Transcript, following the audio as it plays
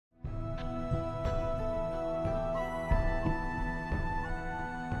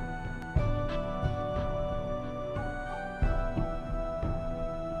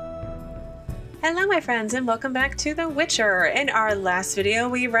Hello my friends and welcome back to The Witcher. In our last video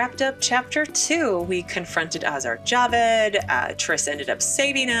we wrapped up chapter 2. We confronted Azar Javed, Triss ended up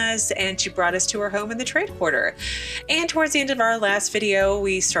saving us, and she brought us to her home in the trade quarter. And towards the end of our last video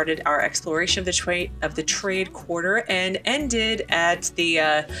we started our exploration of the trade quarter and ended at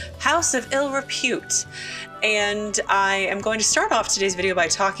the House of Ill Repute. And I am going to start off today's video by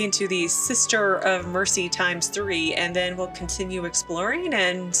talking to the Sister of Mercy ×3, and then we'll continue exploring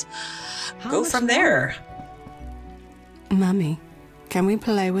and go from there. Mummy, can we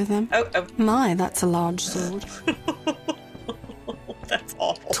play with him? Oh. My, that's a large sword. That's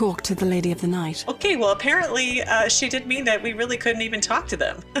awful. Talk to the Lady of the Night. Okay, well apparently she did mean that we really couldn't even talk to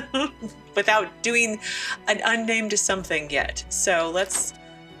them without doing an unnamed something yet. So let's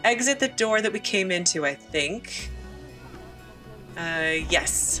exit the door that we came into, I think.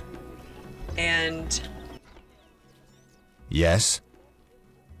 Yes. And... Yes?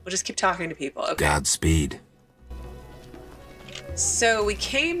 We'll just keep talking to people. Okay. Godspeed. So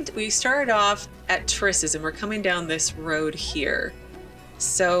we started off at Triss's and we're coming down this road here.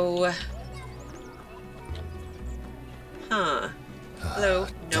 So... Hello,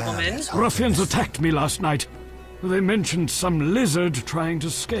 nobleman. Ruffians attacked me last night. They mentioned some lizard trying to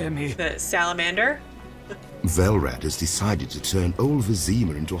scare me. The salamander? Velrad has decided to turn old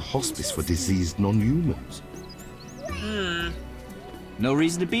Vizima into a hospice for diseased non-humans. No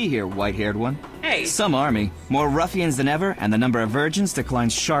reason to be here, white-haired one. Hey. Some army. More ruffians than ever, and the number of virgins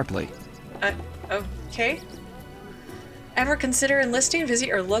declines sharply. Okay. Ever consider enlisting? Visit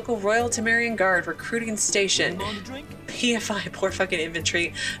your local Royal Temerian Guard recruiting station. PFI, poor fucking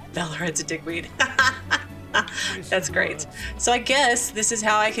infantry. Velrad's a dickweed. That's great. So I guess this is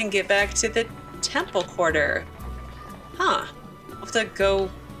how I can get back to the temple quarter. Huh. I'll have to go...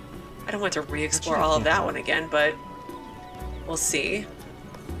 I don't want to re-explore all of that one again, but we'll see.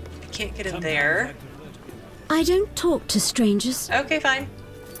 I can't get in there. I don't talk to strangers. Okay, fine.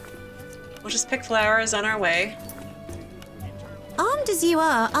 We'll just pick flowers on our way. Armed as you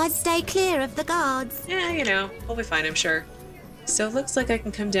are, I'd stay clear of the guards. Yeah, you know, we'll be fine, I'm sure. So it looks like I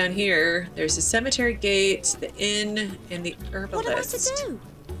can come down here. There's the cemetery gate, the inn, and the herbalist. What am I to do?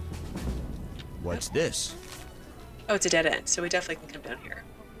 What's this? Oh, it's a dead end, so we definitely can come down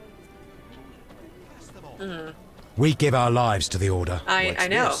here. We give our lives to the Order. I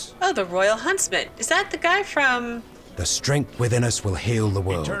know. this? Oh, the Royal Huntsman. Is that the guy from The strength within us will heal the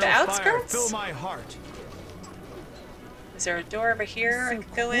world. the outskirts? Fill my heart. Is there a door over here I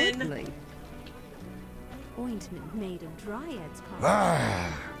could go in? Ointment made of dryads.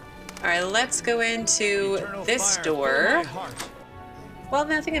 Alright, let's go into this Fire, door. fill my heart. Well,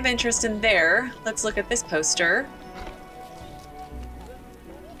 nothing of interest in there. Let's look at this poster.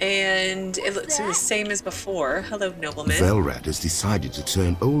 And it looks the same as before. Hello, nobleman. Velrad has decided to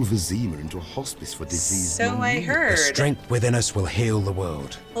turn old Vizima into a hospice for diseased So I non-humans. The heard. strength within us will heal the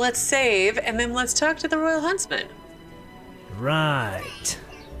world. Well, let's save, and then let's talk to the Royal Huntsman. Right.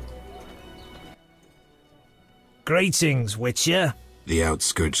 Greetings, Witcher. The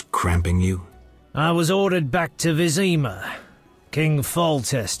outskirts cramping you? I was ordered back to Vizima. King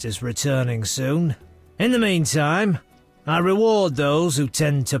Foltest is returning soon. In the meantime, I reward those who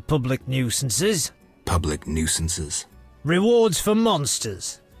tend to public nuisances. Public nuisances? Rewards for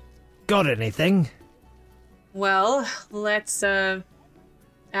monsters. Got anything? Well, let's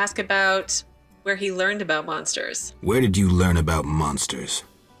ask about where he learned about monsters. Where did you learn about monsters?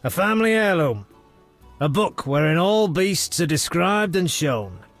 A family heirloom. A book wherein all beasts are described and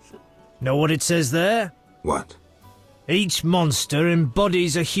shown. Know what it says there? What? Each monster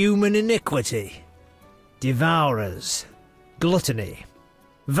embodies a human iniquity. Devourers, gluttony,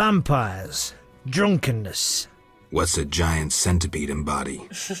 vampires, drunkenness. What's a giant centipede embody?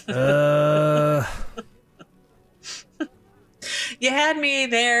 You had me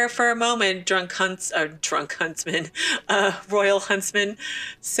there for a moment, drunk huntsman, royal huntsman.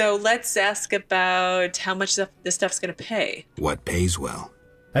 So let's ask about how much this stuff's gonna pay. What pays well?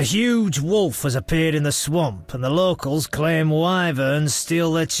 A huge wolf has appeared in the swamp, and the locals claim wyverns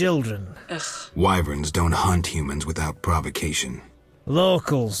steal their children. Ugh. Wyverns don't hunt humans without provocation.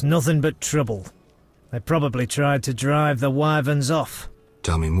 Locals, nothing but trouble. They probably tried to drive the wyverns off.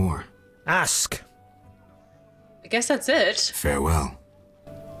 Tell me more. Ask. I guess that's it. Farewell.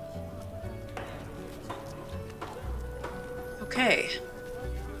 Okay.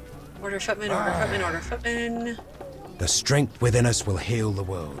 Order footman, order footman, order footman. The strength within us will heal the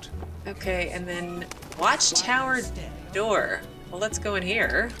world. Okay, and then watchtower door. Well, let's go in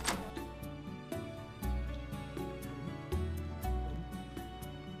here.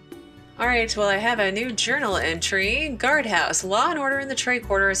 Alright, well I have a new journal entry. Guardhouse. Law and order in the trade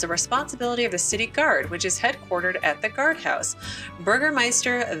quarter is the responsibility of the city guard, which is headquartered at the guardhouse.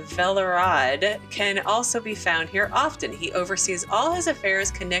 Burgermeister Velerad can also be found here often. He oversees all his affairs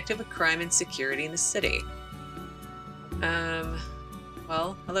connected with crime and security in the city.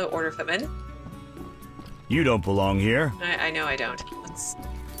 Well, hello, order footman. You don't belong here. I know I don't. Let's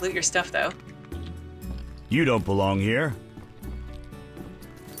loot your stuff, though. You don't belong here.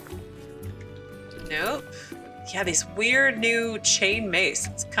 Nope. Yeah, these weird new chain mace.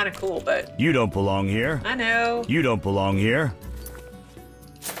 It's kind of cool, but... You don't belong here. I know. You don't belong here.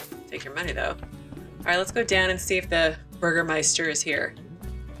 Take your money, though. Alright, let's go down and see if the Burgermeister is here.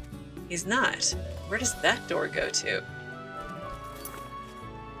 He's not. Where does that door go to?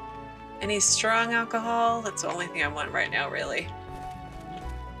 Any strong alcohol? That's the only thing I want right now, really.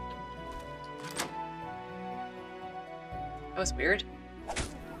 That was weird.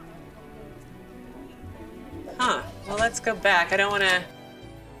 Huh. Well, let's go back. I don't want to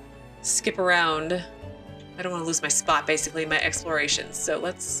skip around. I don't want to lose my spot, basically, my explorations. So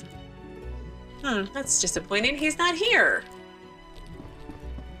let's... that's disappointing. He's not here.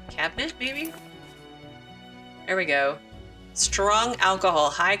 Cabinet, maybe? There we go. Strong alcohol,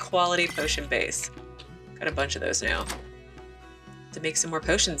 high quality potion base. Got a bunch of those now. To make some more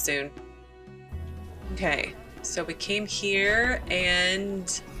potions soon. Okay, so we came here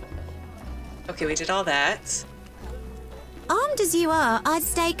and... Okay, we did all that. Armed as you are, I'd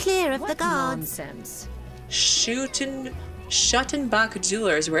stay clear of the guards. Nonsense. Schuttenbach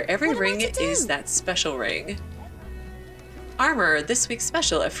Jewelers, where every ring is that special ring. Armor, this week's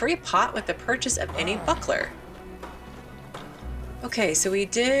special, a free pot with the purchase of any buckler. Okay, so we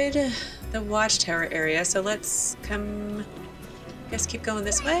did the watchtower area, so let's come, I guess keep going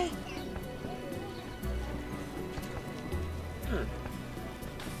this way?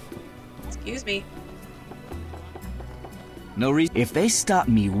 Excuse me. No reason. If they stop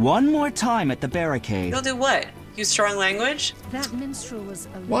me one more time at the barricade... You'll do what? Use strong language? That minstrel was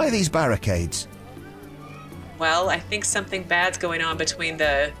a... Why these barricades? Well, I think something bad's going on between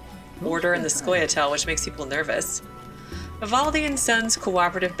the Order and the scoia'tael, which makes people nervous. Vivaldi and Sons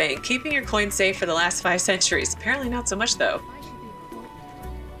Cooperative Bank, keeping your coins safe for the last 5 centuries. Apparently not so much, though.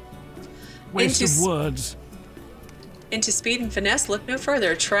 Waste of words. Into speed and finesse, look no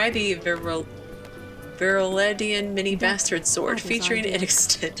further. Try the Viruledian mini bastard sword, featuring an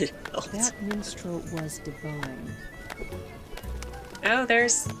extended hilt. That minstrel was divine. Oh,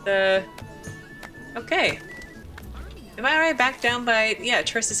 there's the... Okay. Am I right back down by... Yeah,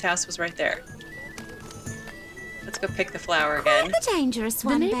 Triss's house was right there. Let's go pick the flower again. The dangerous The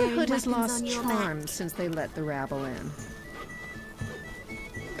one. neighborhood has bearing lost weapons on your charm back. since they let the rabble in.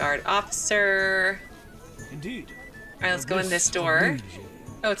 Guard officer. Indeed. Alright, let's go in this door.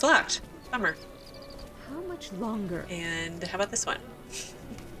 Oh, it's locked. Bummer. How much longer? And how about this one?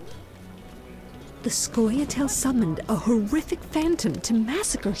 The scoia'tael summoned a horrific phantom to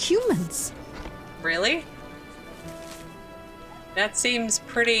massacre humans. Really? That seems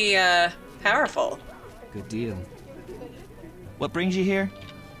pretty, powerful. Good deal. What brings you here?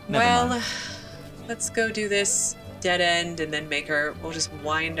 Well, mind. let's go do this dead end and then we'll just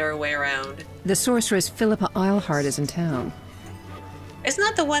wind our way around. The sorceress Philippa Eilhart is in town. Isn't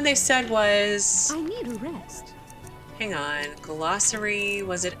that the one they said was... I need a rest. Hang on. Glossary,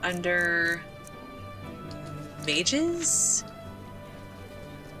 was it under... Mages?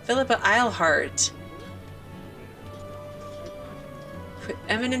 Philippa Eilhart.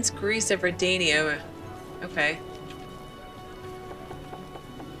 Eminence Grease of Redania. Okay.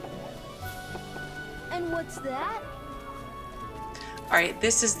 And what's that? Alright,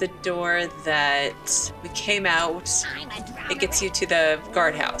 this is the door that we came out. It gets you to the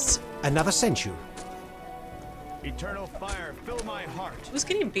guardhouse. Another sent you. Eternal fire, fill my heart. Who's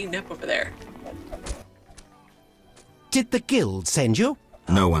getting beaten up over there? Did the guild send you?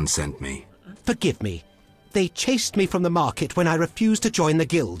 No one sent me. Forgive me. They chased me from the market when I refused to join the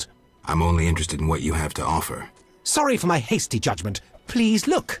guild. I'm only interested in what you have to offer. Sorry for my hasty judgment. Please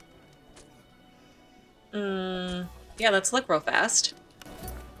look. Yeah, let's look real fast.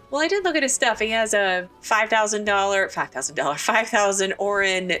 Well, I did look at his stuff. He has a $5,000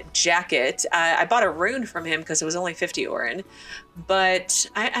 Orin jacket. I bought a rune from him because it was only 50 Orin. But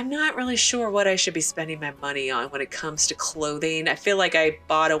I'm not really sure what I should be spending my money on when it comes to clothing. I feel like I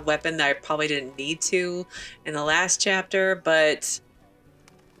bought a weapon that I probably didn't need to in the last chapter, but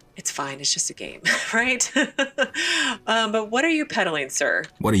it's fine. It's just a game, right? But what are you peddling, sir?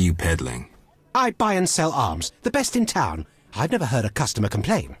 What are you peddling? I buy and sell arms, the best in town. I've never heard a customer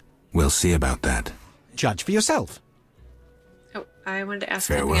complain. We'll see about that. Judge for yourself. Oh, I wanted to ask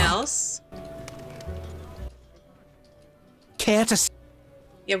Farewell. something else. Care to...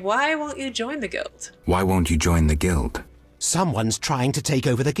 Yeah, why won't you join the guild? Why won't you join the guild? Someone's trying to take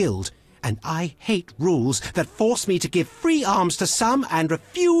over the guild, and I hate rules that force me to give free arms to some and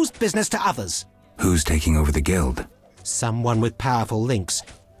refuse business to others. Who's taking over the guild? Someone with powerful links.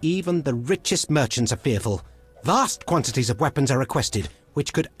 Even the richest merchants are fearful. Vast quantities of weapons are requested,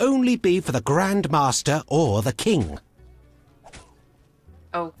 which could only be for the Grand Master or the King.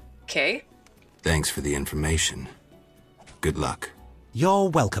 Okay. Thanks for the information. Good luck. You're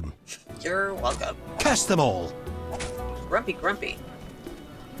welcome. You're welcome. Curse them all. Grumpy.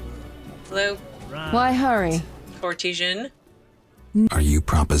 Hello, Why hurry? Cortesian. Are you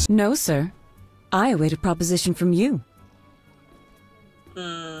No, sir. I await a proposition from you.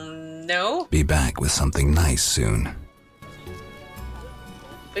 No. Be back with something nice soon.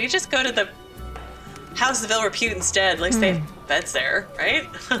 We could just go to the House of Ill Repute instead. At least they have beds there, right?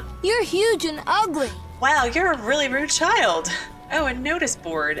 You're huge and ugly. Wow, you're a really rude child. Oh, a notice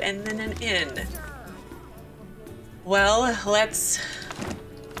board and then an inn. Well, let's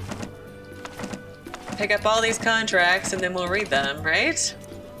pick up all these contracts and then we'll read them, right?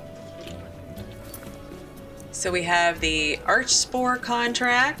 So we have the Archspore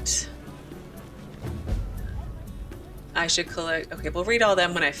contract. I should collect... Okay, we'll read all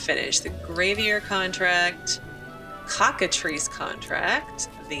them when I finish. The Gravier contract, Cockatrice contract,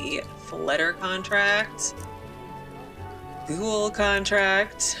 the Fletter contract, Ghoul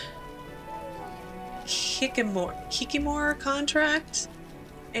contract, Kikimore contract,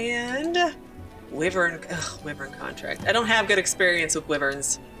 and Wyvern contract. I don't have good experience with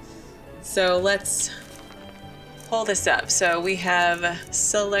wyverns. So let's pull this up. So we have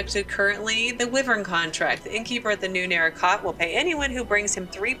selected currently the Wyvern contract. The innkeeper at the New Narracot will pay anyone who brings him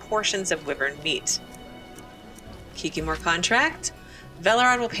 3 portions of wyvern meat. Kikimore contract.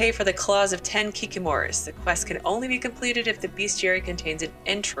 Velarad will pay for the claws of 10 Kikimores. The quest can only be completed if the bestiary contains an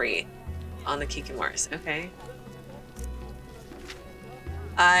entry on the Kikimores. Okay.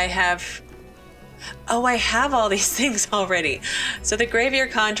 I have all these things already. So the Gravier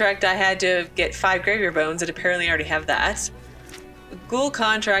contract, I had to get 5 Gravier bones, and apparently I already have that. The Ghoul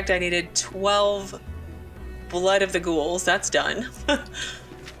contract, I needed 12 blood of the ghouls. That's done.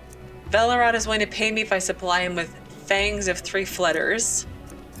 Velarad is willing to pay me if I supply him with fangs of 3 fletters.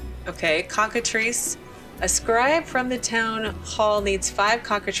 Okay, Cockatrice. A scribe from the town hall needs 5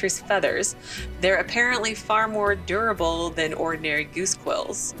 cockatrice feathers. They're apparently far more durable than ordinary goose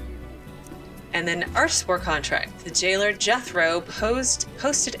quills. And then Archspore contract. The jailer Jethro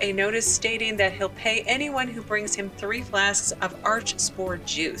posted a notice stating that he'll pay anyone who brings him 3 flasks of Archspore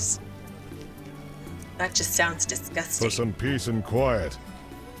juice. That just sounds disgusting. For some peace and quiet.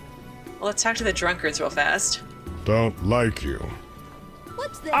 Well, let's talk to the drunkards real fast. Don't like you.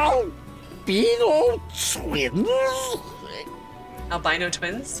 What's that? Albino twins. Albino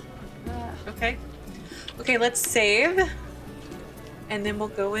twins? Okay. Okay, let's save. And then we'll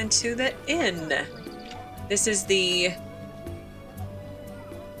go into the inn. This is the...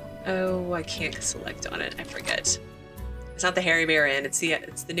 Oh, I can't select on it. I forget. It's not the Harry Bear Inn. It's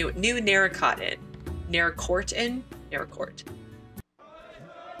the new Narracot Inn. Narracourt Inn? Narracourt.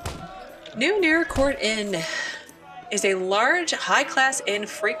 New Narracourt Inn is a large, high-class inn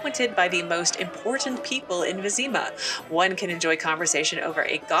frequented by the most important people in Vizima. One can enjoy conversation over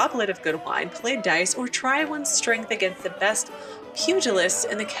a goblet of good wine, play dice, or try one's strength against the best pugilists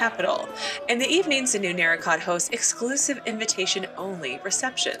in the capital. In the evenings, the New Narracot hosts exclusive invitation-only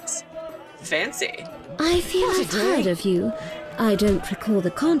receptions. Fancy. I feel tired of you. I don't recall the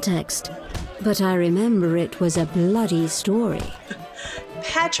context, but I remember it was a bloody story.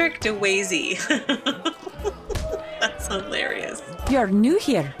 Patrick DeWazy. That's hilarious. You're new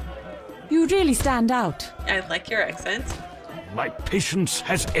here. You really stand out. I like your accent. My patience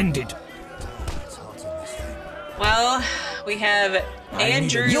has ended. Well, we have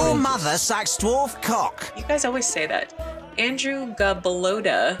Andrew... Your mother sucks dwarf cock. You guys always say that. Andrew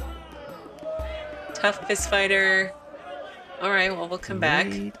Gabalota. Tough fist fighter. Alright, well, we'll come back.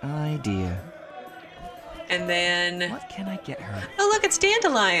 Great idea. And then... What can I get her? Oh, look, it's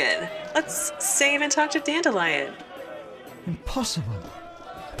Dandelion. Let's save and talk to Dandelion. Impossible.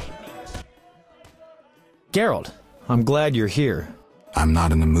 Geralt, I'm glad you're here. I'm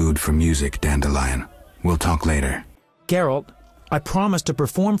not in the mood for music, Dandelion. We'll talk later. Geralt, I promised to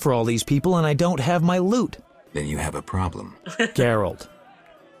perform for all these people and I don't have my lute. Then you have a problem. Geralt.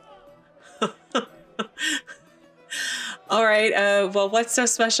 All right, well, what's so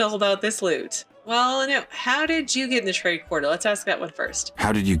special about this lute? Well, no, how did you get in the trade quarter? Let's ask that one first.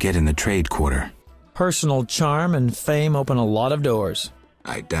 How did you get in the trade quarter? Personal charm and fame open a lot of doors.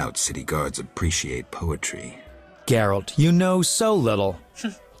 I doubt city guards appreciate poetry. Geralt, you know so little.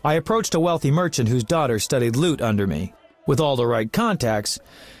 I approached a wealthy merchant whose daughter studied lute under me. With all the right contacts,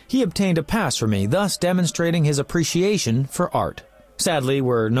 he obtained a pass for me, thus demonstrating his appreciation for art. Sadly,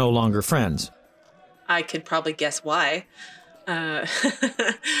 we're no longer friends. I could probably guess why.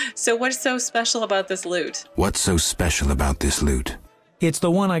 So what's so special about this lute? What's so special about this lute? It's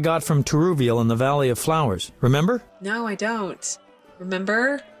the one I got from Teruviel in the Valley of Flowers. Remember? No, I don't.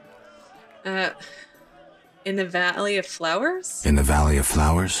 Remember? In the Valley of Flowers? In the Valley of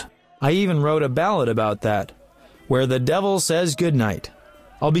Flowers? I even wrote a ballad about that, where the devil says goodnight.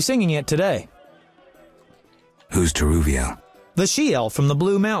 I'll be singing it today. Who's Teruviel? The she-elf from the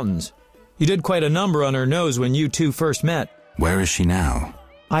Blue Mountains. You did quite a number on her nose when you two first met. Where is she now?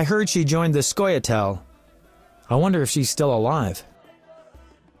 I heard she joined the scoia'tael. I wonder if she's still alive.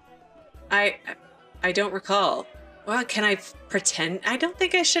 I don't recall. Well, can I pretend? I don't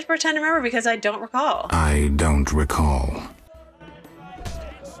think I should pretend to remember because I don't recall. I don't recall.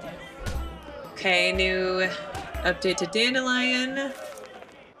 Okay, new update to Dandelion.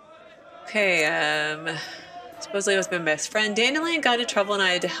 Okay, supposedly I was my best friend. Dandelion got into trouble and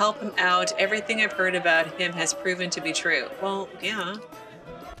I had to help him out. Everything I've heard about him has proven to be true. Well, yeah.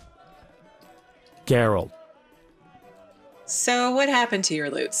 Geralt. So what happened to your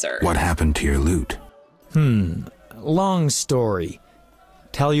lute, sir? What happened to your lute? Long story.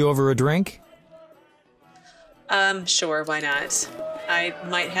 Tell you over a drink? Sure, why not? I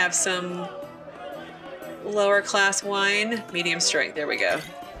might have some lower class wine, medium strength. There we go.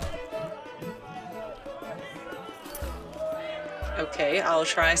 Okay, I'll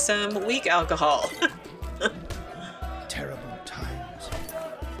try some weak alcohol. Terrible times.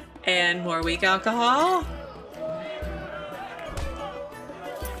 And more weak alcohol.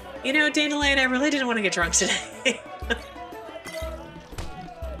 You know, Dandelion, I really didn't want to get drunk today.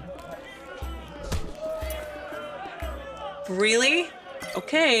 Really?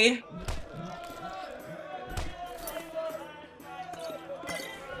 Okay.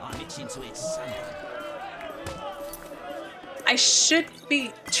 I should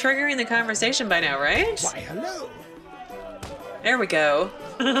be triggering the conversation by now, right? Why, hello. There we go.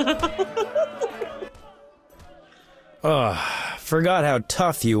 Forgot how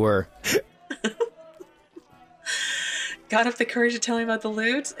tough you were. Got up the courage to tell me about the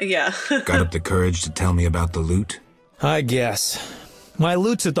loot? Yeah. Got up the courage to tell me about the loot? I guess. My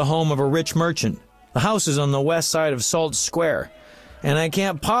loot's at the home of a rich merchant. The house is on the west side of Salt Square, and I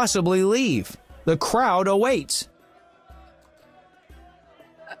can't possibly leave. The crowd awaits.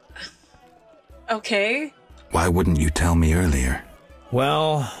 Okay. Why wouldn't you tell me earlier?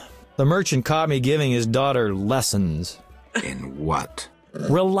 Well, the merchant caught me giving his daughter lessons. In what?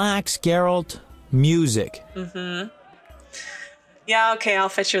 Relax, Geralt. Music. Mm-hmm. Yeah, okay, I'll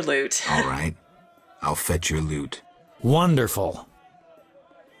fetch your loot. All right. I'll fetch your loot. Wonderful.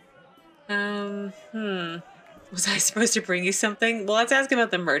 Was I supposed to bring you something? Well, let's ask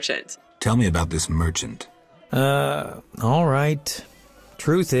about the merchant. Tell me about this merchant. All right.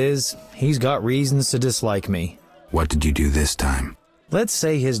 Truth is, he's got reasons to dislike me. What did you do this time? Let's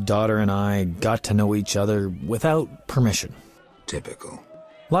say his daughter and I got to know each other without permission. Typical.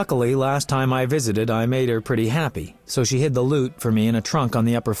 Luckily, last time I visited, I made her pretty happy, so she hid the loot for me in a trunk on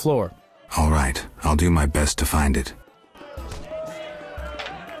the upper floor. All right, I'll do my best to find it.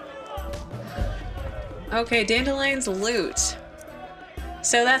 Okay, Dandelion's loot.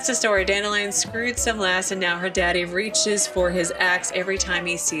 So that's the story. Dandelion screwed some lass and now her daddy reaches for his axe every time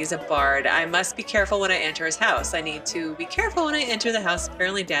he sees a bard. I must be careful when I enter his house. I need to be careful when I enter the house.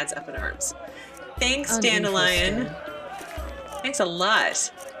 Apparently dad's up in arms. Thanks, Dandelion. Thanks a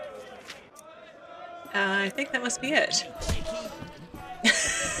lot. I think that must be it.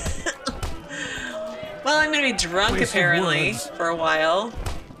 Well, I'm gonna be drunk apparently for a while.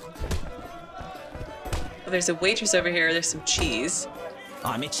 Oh, there's a waitress over here. There's some cheese.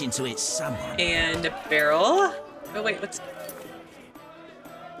 I'm itching to eat someone. And a barrel. Oh wait, what's?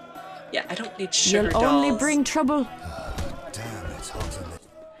 Yeah, I don't need sugar You'll dolls. only bring trouble. Damn, it's hot in the...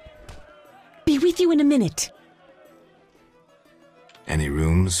 Be with you in a minute. Any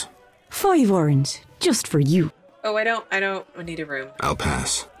rooms? 5 orange, just for you. Oh, I don't need a room. I'll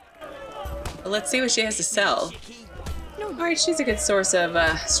pass. Well, let's see what she has to sell. All right, she's a good source of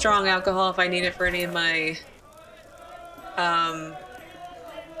strong alcohol if I need it for any of my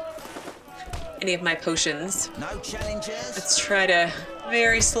potions. No challenges. Let's try to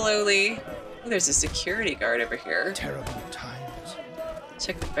very slowly. Oh, there's a security guard over here. Terrible times.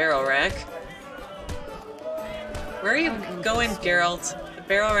 Check the barrel rack. Where are you going, Geralt? The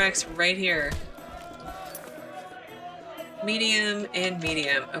barrel rack's right here. Medium and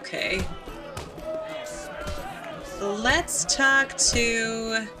medium. Okay. Let's talk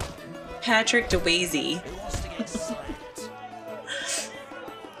to Patrick DeWazy.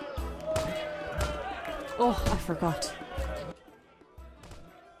 Oh, I forgot.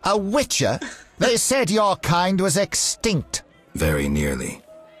 A witcher? They said your kind was extinct. Very nearly.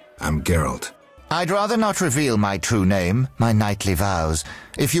 I'm Geralt. I'd rather not reveal my true name, my knightly vows.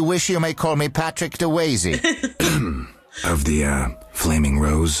 If you wish, you may call me Patrick DeWazy. Of the, Flaming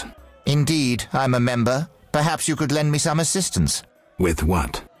Rose? Indeed, I'm a member. Perhaps you could lend me some assistance. With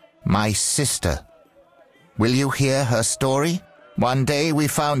what? My sister. Will you hear her story? One day we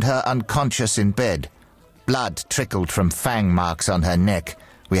found her unconscious in bed. Blood trickled from fang marks on her neck.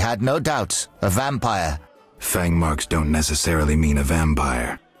 We had no doubts, a vampire. Fang marks don't necessarily mean a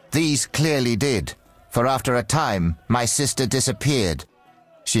vampire. These clearly did, for after a time, my sister disappeared.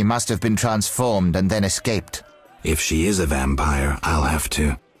 She must have been transformed and then escaped. If she is a vampire, I'll have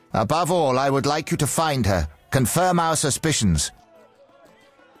to. Above all, I would like you to find her. Confirm our suspicions.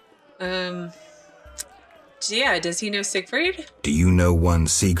 Yeah, does he know Siegfried? Do you know one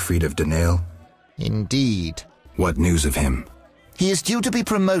Siegfried of Danale? Indeed. What news of him? He is due to be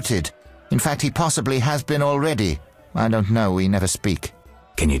promoted. In fact, he possibly has been already. I don't know, we never speak.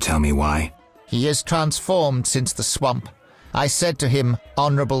 Can you tell me why? He is transformed since the swamp. I said to him,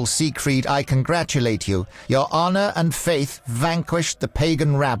 Honourable Siegfried, I congratulate you. Your honour and faith vanquished the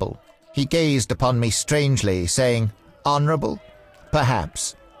pagan rabble. He gazed upon me strangely, saying, Honourable?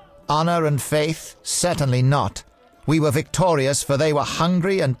 Perhaps. Honour and faith? Certainly not. We were victorious, for they were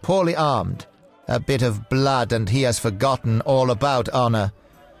hungry and poorly armed. A bit of blood, and he has forgotten all about honour.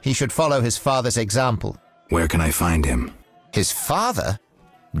 He should follow his father's example. Where can I find him? His father?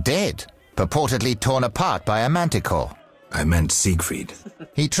 Dead. Purportedly torn apart by a manticore. I meant Siegfried.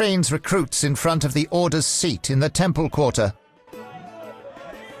 He trains recruits in front of the Order's seat in the Temple Quarter.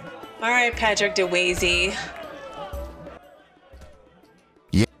 All right, Patrick DeWazy.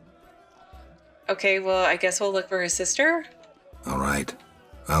 Yeah. Okay, well, I guess we'll look for his sister. All right.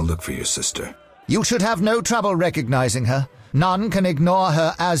 I'll look for your sister. You should have no trouble recognizing her. None can ignore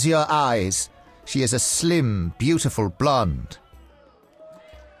her azure eyes. She is a slim, beautiful blonde.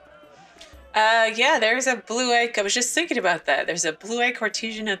 Yeah, there's a blue-eyed... I was just thinking about that. There's a blue-eyed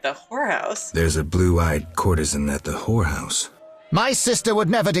courtesan at the whorehouse. There's a blue-eyed courtesan at the whorehouse. My sister would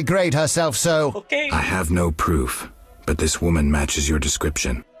never degrade herself so. Okay. I have no proof, but this woman matches your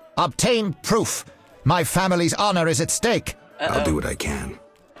description. Obtain proof. My family's honor is at stake. I'll do what I can.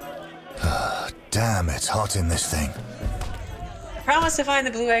 Damn, it's hot in this thing. Promise to find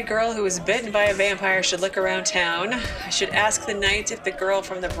the blue-eyed girl who was bitten by a vampire. Should look around town. I should ask the knight if the girl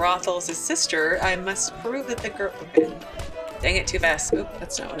from the brothel is his sister. I must prove that the girl... Okay. Dang it, too fast. Oop,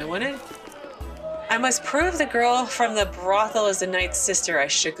 that's not what I wanted. I must prove the girl from the brothel is the knight's sister. I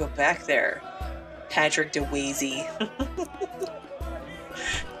should go back there. Patrick DeWazy.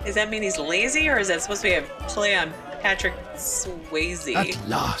 Does that mean he's lazy, or is that supposed to be a play on Patrick Swayze? At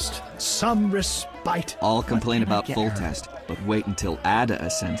last, some respite. All complain about Foltest, but wait until Ada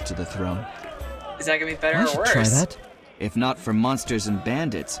ascends to the throne. Is that gonna be better or worse? Try that. If not for monsters and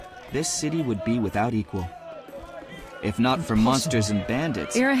bandits, this city would be without equal. If not for monsters and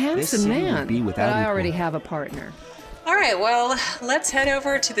bandits, You're a this handsome city man, would be but without I equal. already have a partner. All right, well, let's head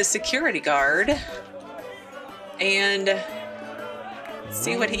over to the security guard and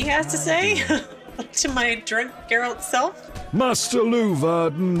see what he has to say to my drunk Geralt self. Master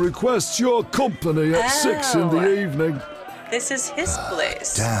Luvarden requests your company at 6 in the evening. This is his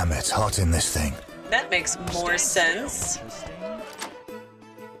place. Damn, it's hot in this thing. That makes more sense.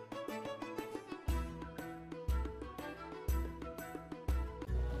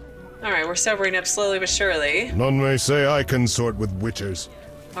 All right, we're sobering up slowly but surely. None may say I consort with witchers.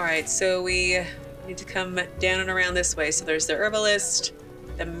 All right, so we need to come down and around this way. So there's the herbalist,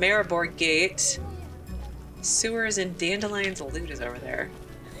 the Maribor Gate, sewers, and Dandelion's loot is over there.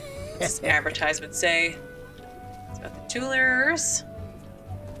 What's this advertisement say? It's about the jewelers.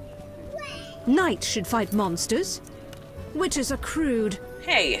 Knights should fight monsters. Witches are crude.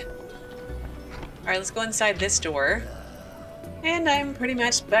 Hey. All right, let's go inside this door. And I'm pretty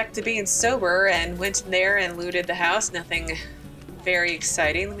much back to being sober and went in there and looted the house. Nothing very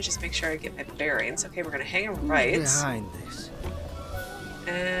exciting. Let me just make sure I get my bearings. Okay, we're gonna hang a right. Behind this.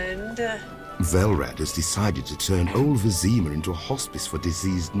 And Velrad has decided to turn old Vizima into a hospice for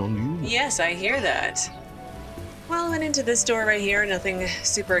diseased non-humans. yes, I hear that. Well, I went into this door right here. Nothing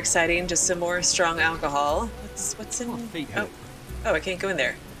super exciting, just some more strong alcohol. What's in? Oh, I can't go in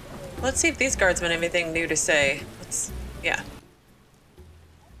there. Let's see if these guardsmen have anything new to say. Yeah.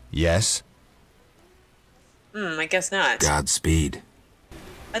 Yes? I guess not. Godspeed.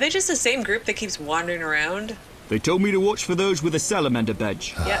 Are they just the same group that keeps wandering around? They told me to watch for those with a salamander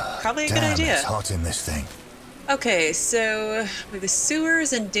badge. Yeah, probably a good Damn, idea. it's hot in this thing. Okay, so the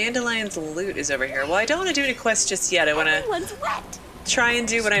sewers and Dandelion's loot is over here. Well, I don't want to do any quests just yet. I want to try and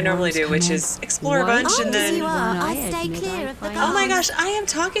do what I normally do, which is explore a bunch and then... You are. I stay clear of the guards. Oh my gosh, I am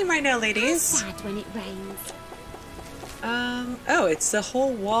talking right now, ladies. Sad when it rains. Oh, it's the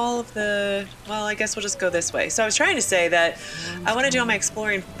whole wall of the... Well, I guess we'll just go this way. So I was trying to say that I want to do all my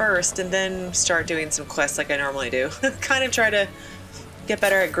exploring first and then start doing some quests like I normally do. Kind of try to get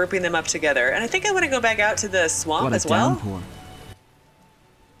better at grouping them up together. And I think I want to go back out to the swamp as well. Downpour.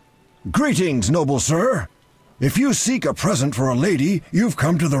 Greetings, noble sir. If you seek a present for a lady, you've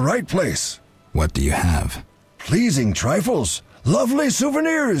come to the right place. What do you have? Pleasing trifles, lovely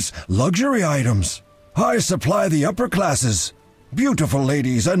souvenirs, luxury items. I supply the upper classes, beautiful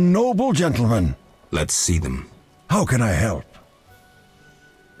ladies and noble gentlemen. Let's see them. How can I help?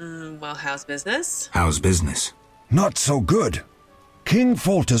 Well, how's business? How's business? Not so good. King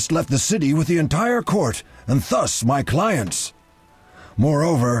Foltest left the city with the entire court, and thus my clients.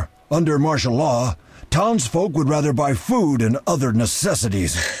 Moreover, under martial law, townsfolk would rather buy food and other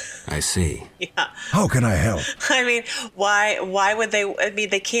necessities. I see. Yeah. How can I help? I mean, why would they? I mean,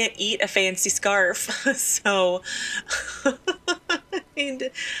 they can't eat a fancy scarf, so I mean,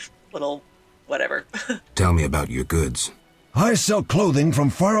 little whatever. Tell me about your goods. I sell clothing from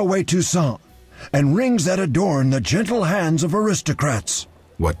faraway Toussaint, and rings that adorn the gentle hands of aristocrats.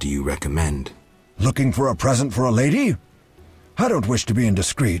 What do you recommend? Looking for a present for a lady? I don't wish to be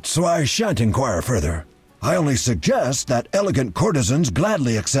indiscreet, so I shan't inquire further. I only suggest that elegant courtesans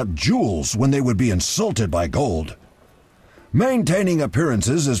gladly accept jewels when they would be insulted by gold. Maintaining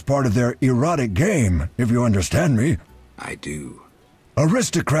appearances is part of their erotic game, if you understand me. I do.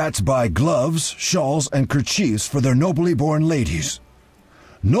 Aristocrats buy gloves, shawls, and kerchiefs for their nobly born ladies.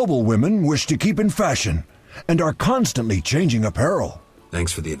 Noble women wish to keep in fashion and are constantly changing apparel.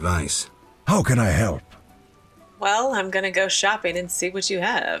 Thanks for the advice. How can I help? Well, I'm gonna go shopping and see what you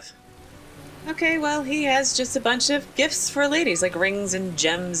have. Okay, well, he has just a bunch of gifts for ladies, like rings and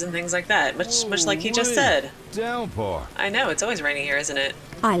gems and things like that, much like he just said. Downpour. I know, it's always raining here, isn't it?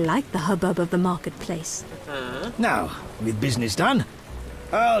 I like the hubbub of the marketplace. Now, with business done,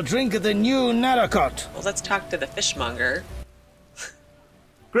 I'll drink at the new Narracot. Well, let's talk to the fishmonger.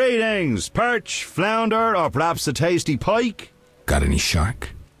 Greetings, perch, flounder, or perhaps a tasty pike? Got any shark?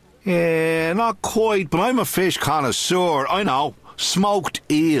 Yeah, not quite, but I'm a fish connoisseur, I know. Smoked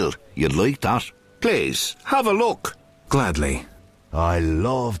eel. You'd like that? Please, have a look. Gladly. I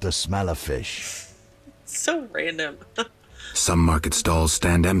love the smell of fish. So random. Some market stalls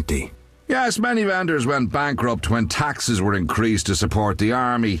stand empty. Yes, many vendors went bankrupt when taxes were increased to support the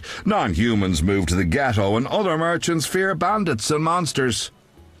army. Non-humans moved to the ghetto, and other merchants fear bandits and monsters.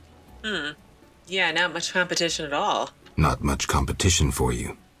 Yeah, not much competition at all. Not much competition for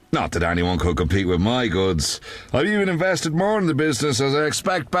you. Not that anyone could compete with my goods. I've even invested more in the business as I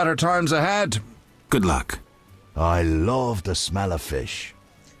expect better times ahead. Good luck. I love the smell of fish.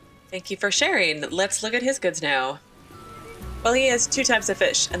 Thank you for sharing. Let's look at his goods now. Well, he has 2 types of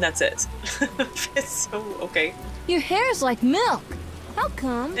fish, and that's it. So, okay. Your hair's like milk. How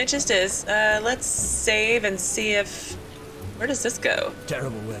come? It just is. Let's save and see if... Where does this go?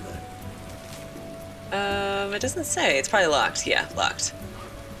 Terrible weather. It doesn't say. It's probably locked. Yeah, locked.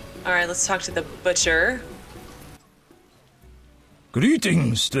 Alright, let's talk to the butcher.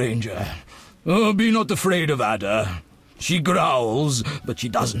 Greetings, stranger. Oh, be not afraid of Ada. She growls, but she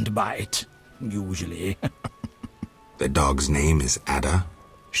doesn't bite. Usually. The dog's name is Ada?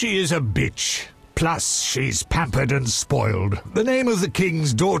 She is a bitch. Plus, she's pampered and spoiled. The name of the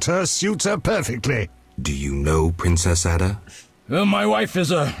king's daughter suits her perfectly. Do you know Princess Ada? My wife is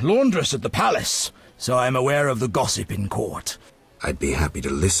a laundress at the palace, so I'm aware of the gossip in court. I'd be happy to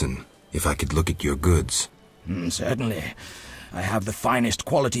listen, if I could look at your goods. Certainly. I have the finest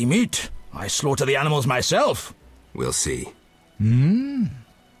quality meat. I slaughter the animals myself. We'll see.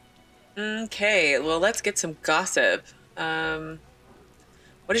 Okay, well, let's get some gossip. What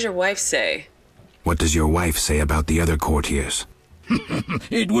does your wife say? What does your wife say about the other courtiers?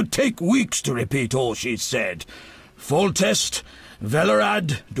 It would take weeks to repeat all she said. Foltest,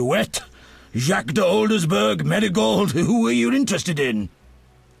 Velerad, Duet, Jacques de Oldersburg, Marigold, who are you interested in?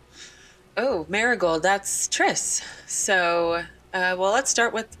 Oh, Marigold, that's Triss. So, well, let's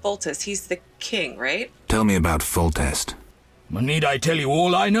start with Foltest. He's the king, right? Tell me about Foltest. Need I tell you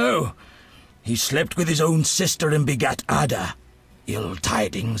all I know? He slept with his own sister and begat Ada. Ill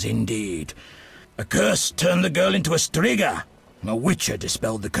tidings indeed. A curse turned the girl into a striga. A witcher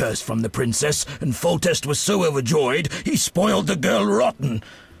dispelled the curse from the princess, and Foltest was so overjoyed he spoiled the girl rotten.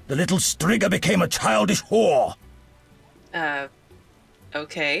 The little strigger became a childish whore.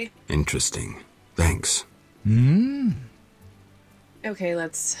 Okay. Interesting. Thanks. Okay,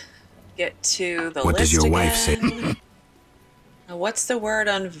 let's get to the What list does your again. wife say? What's the word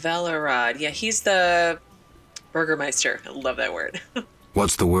on Velerad? Yeah, he's the Burgermeister. I love that word.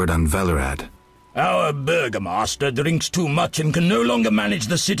 What's the word on Velerad? Our burgomaster drinks too much and can no longer manage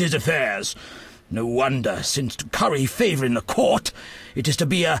the city's affairs. No wonder, since to curry favour in the court, it is to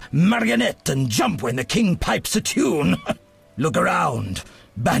be a marionette and jump when the king pipes a tune. Look around.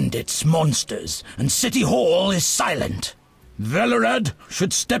 Bandits, monsters, and City Hall is silent. Velerad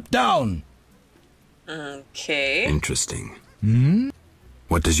should step down. Okay. Interesting.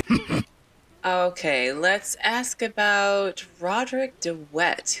 What does Okay, let's ask about Roderick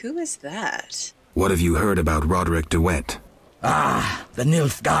DeWitt. Who is that? What have you heard about Roderick DeWitt? Ah, the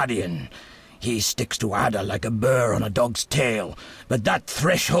Nilfgaardian. He sticks to Ada like a burr on a dog's tail, but that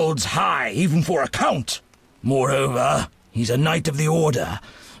threshold's high, even for a count. Moreover, he's a knight of the order,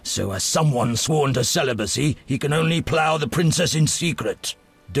 so as someone sworn to celibacy, he can only plough the princess in secret.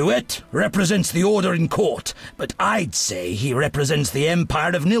 DeWitt represents the order in court, but I'd say he represents the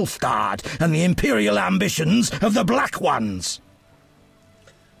Empire of Nilfgaard and the imperial ambitions of the Black Ones.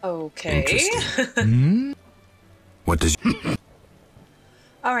 Okay. What does...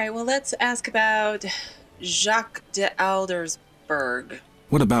 All right, well, let's ask about Jacques de Aldersberg.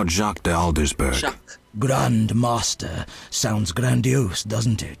 What about Jacques de Aldersberg? Jacques. Grand Master. Sounds grandiose,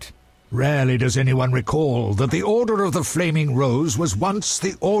 doesn't it? Rarely does anyone recall that the Order of the Flaming Rose was once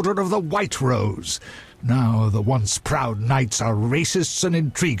the Order of the White Rose. Now the once proud knights are racists and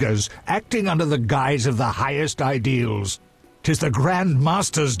intriguers, acting under the guise of the highest ideals. 'Tis the Grand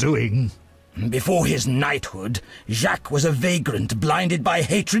Master's doing. Before his knighthood, Jacques was a vagrant blinded by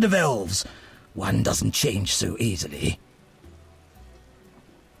hatred of elves. One doesn't change so easily.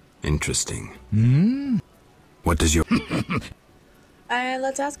 Interesting. What does your...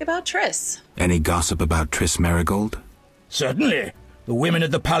 Let's ask about Triss. Any gossip about Triss Marigold? Certainly. The women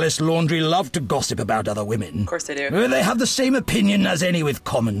at the palace laundry love to gossip about other women. Of course they do. They have the same opinion as any with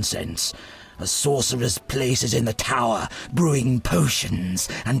common sense. A sorcerer's place is in the tower, brewing potions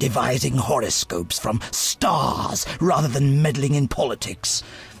and devising horoscopes from stars rather than meddling in politics.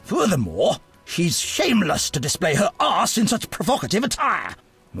 Furthermore, she's shameless to display her arse in such provocative attire.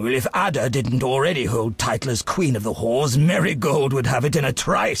 Well, if Ada didn't already hold title as Queen of the Whores, Marigold would have it in a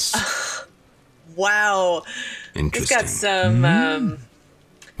trice. Wow. He's got some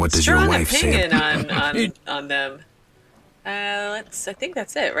what does your strong wife say? opinion on them. I think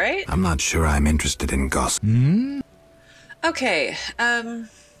that's it, right? I'm not sure I'm interested in gossip. Okay,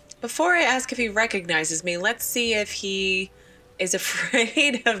 before I ask if he recognizes me, let's see if he is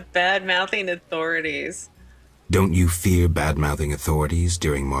afraid of bad-mouthing authorities. Don't you fear bad-mouthing authorities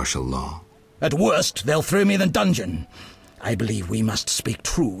during martial law? At worst, they'll throw me in the dungeon. I believe we must speak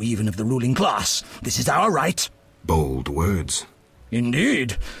true even of the ruling class. This is our right. Bold words.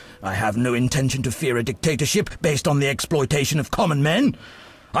 Indeed. I have no intention to fear a dictatorship based on the exploitation of common men.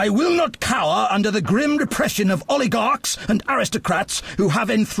 I will not cower under the grim repression of oligarchs and aristocrats who have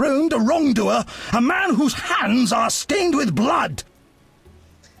enthroned a wrongdoer, a man whose hands are stained with blood.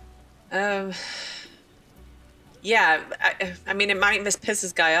 Yeah, I mean, it might piss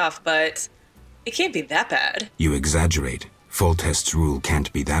this guy off, but it can't be that bad. You exaggerate. Foltest's rule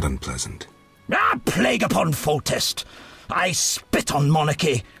can't be that unpleasant. Ah, plague upon Foltest! I spit on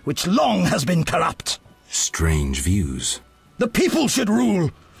monarchy, which long has been corrupt. Strange views. The people should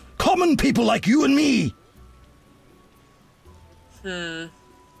rule. Common people like you and me.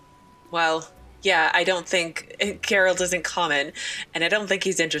 Well, yeah, I don't think Geralt isn't common, and I don't think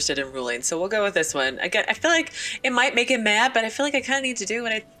he's interested in ruling, so we'll go with this one. Again, I feel like it might make him mad, but I feel like I kind of need to do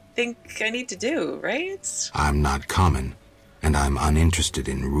what I think I need to do, right? I'm not common, and I'm uninterested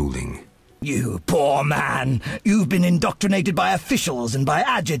in ruling. You poor man. You've been indoctrinated by officials and by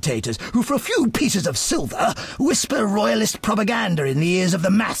agitators who, for a few pieces of silver, whisper royalist propaganda in the ears of the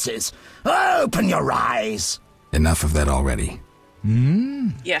masses. Open your eyes. Enough of that already.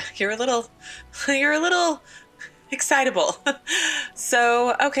 Yeah, you're a little excitable.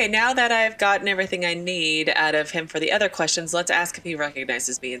 So, okay, now that I've gotten everything I need out of him for the other questions, let's ask if he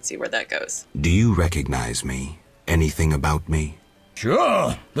recognizes me and see where that goes. Do you recognize me? Anything about me?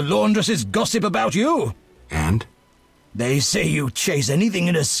 Sure. The laundresses gossip about you. And? They say you chase anything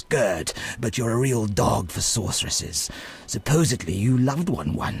in a skirt, but you're a real dog for sorceresses. Supposedly you loved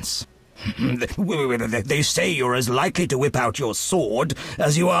one once. They say you're as likely to whip out your sword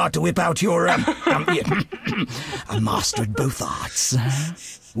as you are to whip out your, a master at both arts.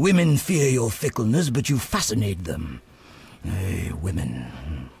 Women fear your fickleness, but you fascinate them.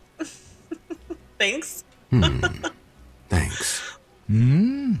 Women. Thanks. Thanks.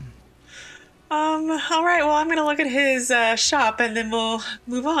 All right, well, I'm going to look at his shop and then we'll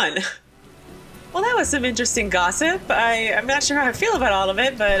move on. Well, that was some interesting gossip. I'm not sure how I feel about all of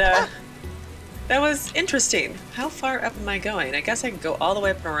it, but that was interesting. How far up am I going? I guess I can go all the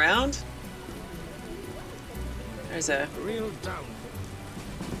way up and around. There's a...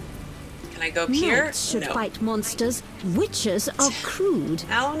 Can I go up here? Knights should fight monsters. Witches are crude.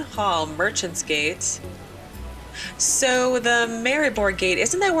 Town Hall, Merchant's Gate. So the Maribor Gate,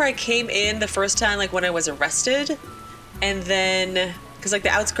 isn't that where I came in the first time, like when I was arrested? And then, because like the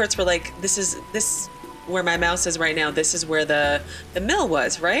outskirts were like, this where my mouse is right now, this is where the mill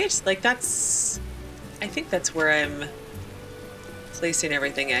was, right? Like that's, I think that's where I'm placing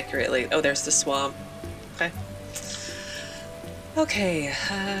everything accurately. Oh, there's the swamp. Okay. Okay,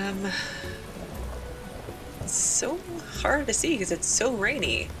 it's so hard to see because it's so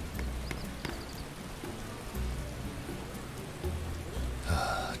rainy.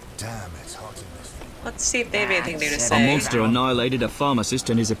 Damn, it's hot in this thing. Let's see if they have anything new to A say. monster annihilated a pharmacist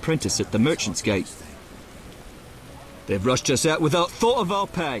and his apprentice at the Merchant's Gate. They've rushed us out without thought of our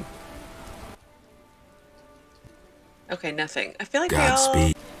pay. Okay, nothing. I feel like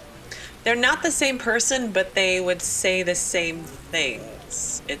Godspeed. they're not the same person, but they would say the same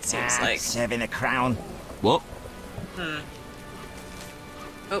things, it seems like. Serving a crown. What?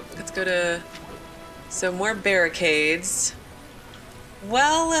 Oh, let's go to... So more barricades.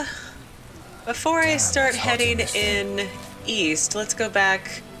 Well, before I start heading in east, let's go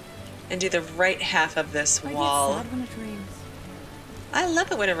back and do the right half of this wall. I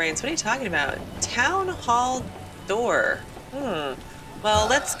love it when it rains. What are you talking about? Town Hall door. Well,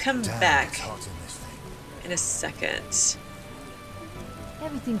 let's come back in a second.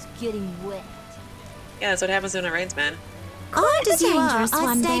 Everything's getting wet. Yeah, that's what happens when it rains, man. Cold as you are,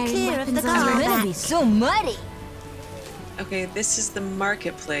 I'd stay clear of the It's gonna guard. be so muddy. Okay, this is the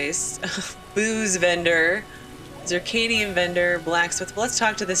marketplace. Booze vendor, Zircanium vendor, blacksmith. Well, let's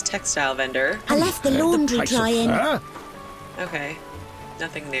talk to this textile vendor. I left the laundry drying. Okay,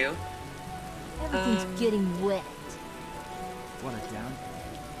 nothing new. Everything's getting wet. What a down.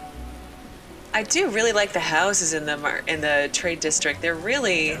 I do really like the houses in the trade district. They're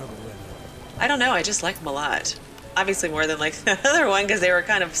really, I don't know, I just like them a lot. Obviously more than like the other one because they were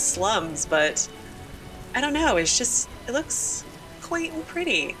kind of slums, but I don't know, it's just, it looks quaint and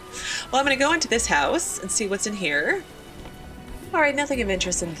pretty. Well, I'm gonna go into this house and see what's in here. All right, nothing of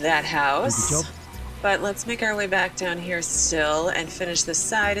interest in that house. But let's make our way back down here still and finish this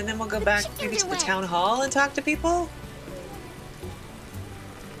side, and then we'll go back maybe to the town hall and talk to people.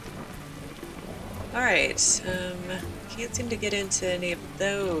 All right, can't seem to get into any of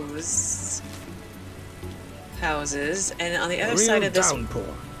those houses. And on the other side of this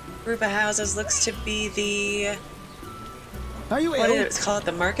group of houses looks to be the... Are you what did it call it?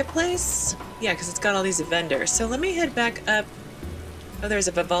 The marketplace? Yeah, because it's got all these vendors. So let me head back up. Oh, there's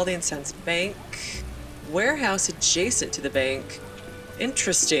a Vivaldi and Sons bank. Warehouse adjacent to the bank.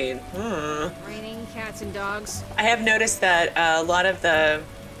 Interesting. Raining cats and dogs. I have noticed that a lot of the...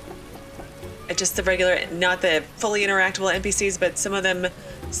 just the regular, not the fully interactable NPCs, but some of them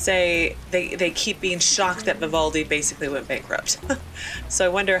say they keep being shocked that Vivaldi basically went bankrupt. So I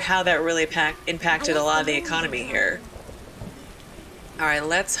wonder how that really impacted a lot of the economy here. All right,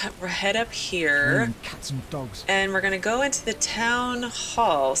 let's head up here. Cats and dogs. And we're gonna go into the town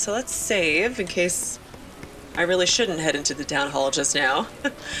hall. So let's save in case I really shouldn't head into the town hall just now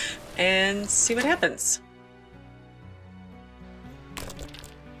and see what happens.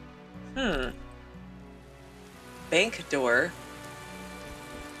 Bank door.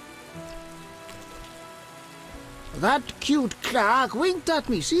 That cute Clark winked at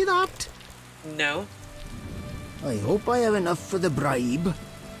me, see that? No. I hope I have enough for the bribe.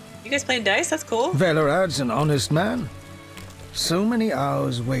 You guys playing dice? That's cool. Velerad's an honest man. So many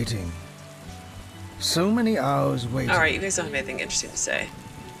hours waiting. So many hours waiting. All right, you guys don't have anything interesting to say.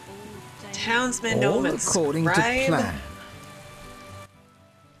 Townsman, no All one according to scribe. plan.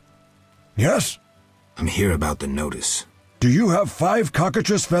 Yes? I'm here about the notice. Do you have 5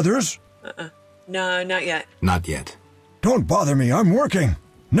 cockatrice feathers? No, not yet. Not yet. Don't bother me, I'm working.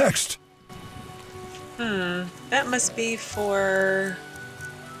 Next. That must be for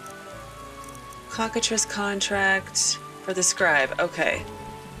cockatrice contract for the scribe. Okay.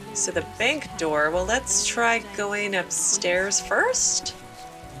 So the bank door, well, let's try going upstairs first.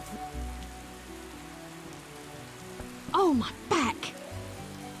 Oh, my back.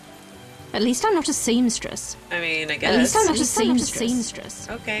 At least I'm not a seamstress. I mean, I guess. At least I'm not a seamstress.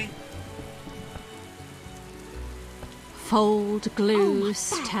 Okay. Fold, glue,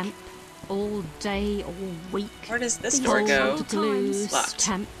 stamp. All day, all week. Where does this door go? Fold, glue, Locked.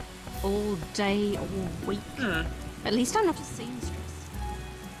 stamp. All day, all week. At least I'm not a seamstress.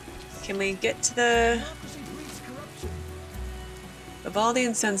 Can we get to the Vivaldi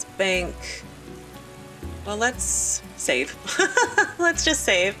and Sons Bank? Well, let's save. Let's just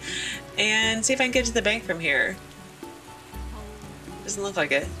save and see if I can get to the bank from here. Doesn't look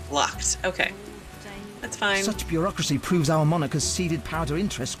like it. Locked. Okay. That's fine. Such bureaucracy proves our monarch has ceded power to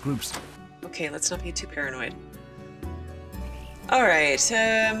interest groups. Okay, let's not be too paranoid. Alright,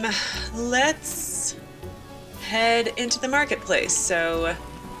 let's head into the marketplace. So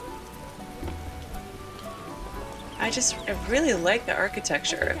I really like the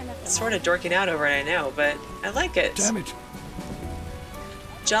architecture. It's sort of dorking out over it, I know, but I like it. Damn it.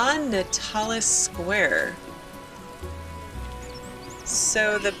 John Natalis Square.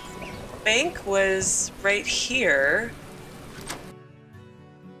 So the bank was right here.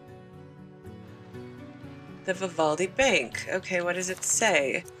 The Vivaldi Bank. Okay, what does it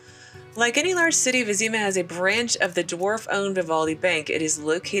say? Like any large city, Vizima has a branch of the dwarf-owned Vivaldi Bank. It is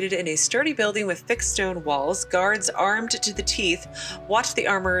located in a sturdy building with thick stone walls. Guards armed to the teeth watch the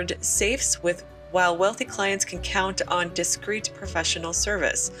armored safes while wealthy clients can count on discreet professional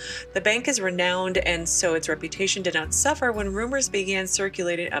service. The bank is renowned, and so its reputation did not suffer when rumors began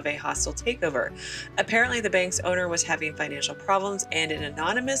circulating of a hostile takeover. Apparently, the bank's owner was having financial problems, and an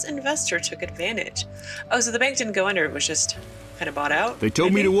anonymous investor took advantage. Oh, so the bank didn't go under, it was just kind of bought out? They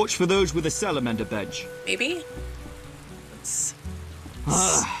told me to watch for those with a salamander badge. Maybe? Let's...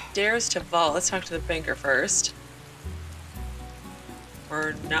 Stairs to vault. Let's talk to the banker first.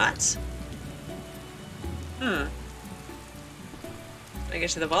 Or not? Can I get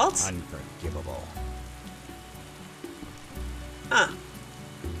to the vault? Unforgivable. Huh.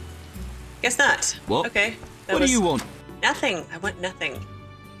 Guess not. What? Okay. What do you want? Nothing. I want nothing.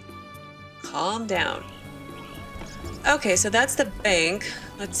 Calm down. Okay, so that's the bank.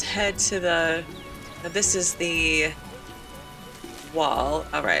 Let's head to the... Now this is the wall.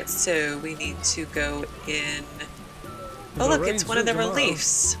 Alright, so we need to go in... Oh look, it's one of the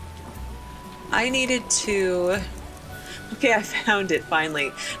reliefs. I needed to... Okay, I found it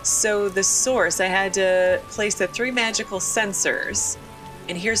finally. So the source, I had to place the 3 magical sensors.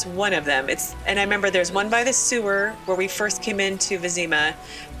 And here's one of them. And I remember there's one by the sewer where we first came into Vizima,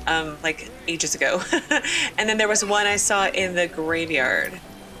 like ages ago. And then there was one I saw in the graveyard.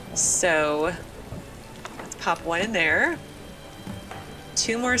 So let's pop one in there.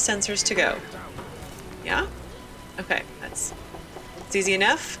 2 more sensors to go. Yeah? Okay, that's easy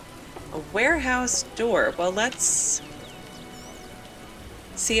enough. A warehouse door. Well, let's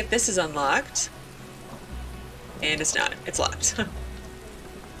see if this is unlocked. And it's not. It's locked.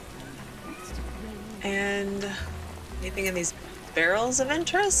 And anything in these barrels of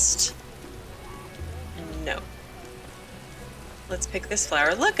interest? No. Let's pick this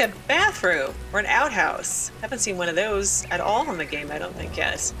flower. Look, a bathroom or an outhouse. Haven't seen one of those at all in the game, I don't think,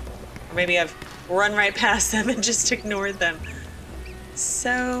 yet. Or maybe I've run right past them and just ignored them.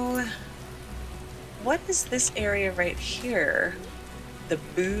 So, what is this area right here? The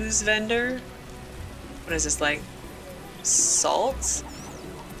booze vendor? What is this, like salt?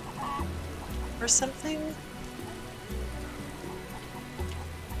 Or something?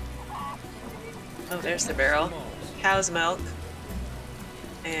 Oh, there's the barrel. Cow's milk.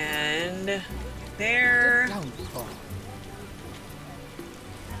 And there.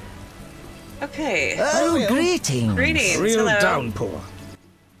 Okay. Oh, greetings. Greetings. Real Hello. downpour.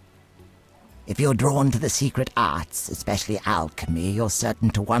 If you're drawn to the secret arts, especially alchemy, you're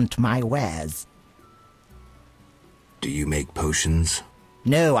certain to want my wares. Do you make potions?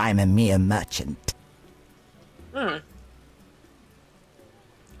 No, I'm a mere merchant.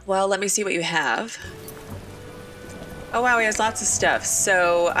 Well, let me see what you have. Oh wow, he has lots of stuff.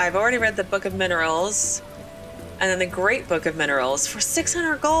 So I've already read the Book of Minerals. And then the Great Book of Minerals for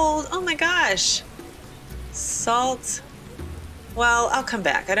 600 gold. Oh my gosh. Salt. Well, I'll come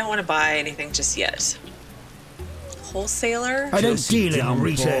back. I don't want to buy anything just yet. Wholesaler. I don't deal in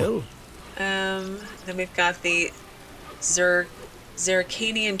retail. Then we've got the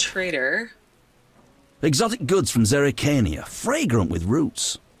Zeracanian Trader. Exotic goods from Zeracania, fragrant with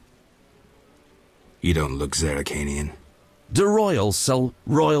roots. You don't look Zeracanian. Do royals sell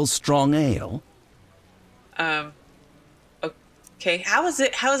royal strong ale? Okay, how is a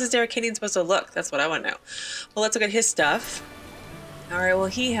Zeracanian supposed to look? That's what I want to know. Well, let's look at his stuff. All right, well,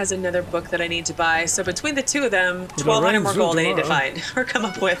 he has another book that I need to buy. So between the two of them, 1,200 more gold I need to find or come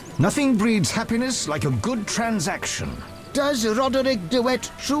up with. Nothing breeds happiness like a good transaction. Does Roderick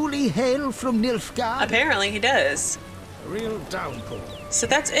DeWitt truly hail from Nilfgaard? Apparently he does. A real downpour. So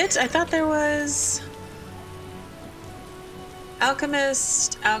that's it? I thought there was...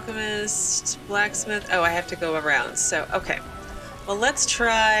 Alchemist, blacksmith. Oh, I have to go around. So, okay. Well, let's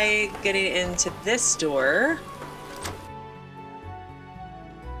try getting into this door.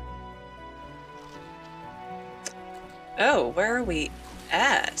 Oh, where are we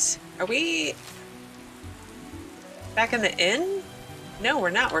at? Are we back in the inn? No, we're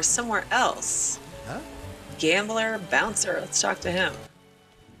not. We're somewhere else. Huh? Gambler, bouncer. Let's talk to him.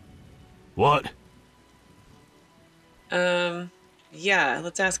 What? Yeah,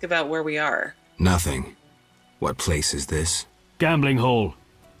 let's ask about where we are. Nothing. What place is this? Gambling hall.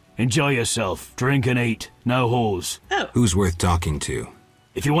 Enjoy yourself. Drink and eat. No whores. Oh. Who's worth talking to?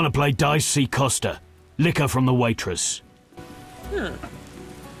 If you want to play dice, see Costa. Liquor from the waitress.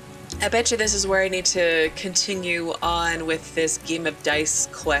 I bet you this is where I need to continue on with this game of dice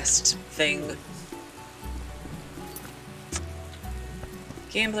quest thing.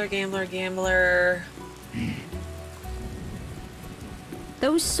 Gambler, gambler, gambler.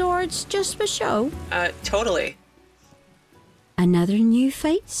 Those swords just for show? Totally. Another new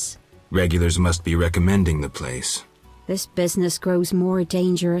face? Regulars must be recommending the place. This business grows more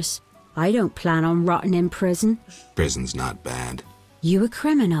dangerous. I don't plan on rotting in prison. Prison's not bad. You a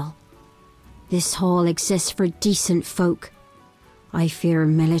criminal? This hall exists for decent folk. I fear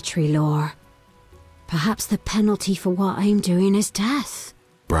military law. Perhaps the penalty for what I'm doing is death.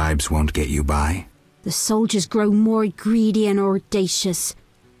 Bribes won't get you by. The soldiers grow more greedy and audacious.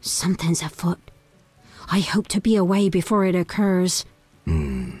 Something's afoot. I hope to be away before it occurs.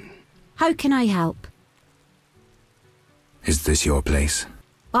 How can I help? Is this your place?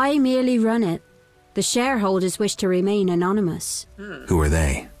 I merely run it. The shareholders wish to remain anonymous. Who are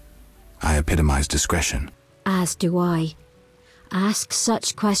they? I epitomize discretion. As do I. Ask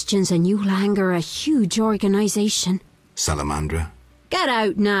such questions and you'll anger a huge organization. Salamandra? Get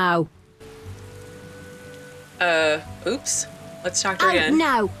out now! Oops. Let's talk to her Out again.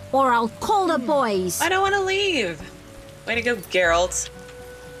 now, or I'll call the boys! I don't want to leave. Way to go, Geralt.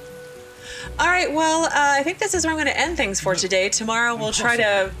 All right, well, I think this is where I'm going to end things for today. Tomorrow we'll try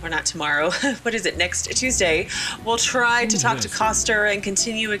to, or not tomorrow, what is it, next Tuesday, we'll try to talk to Coster and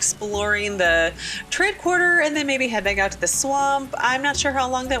continue exploring the trade quarter and then maybe head back out to the swamp. I'm not sure how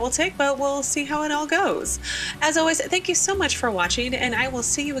long that will take, but we'll see how it all goes. As always, thank you so much for watching, and I will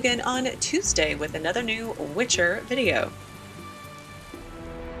see you again on Tuesday with another new Witcher video.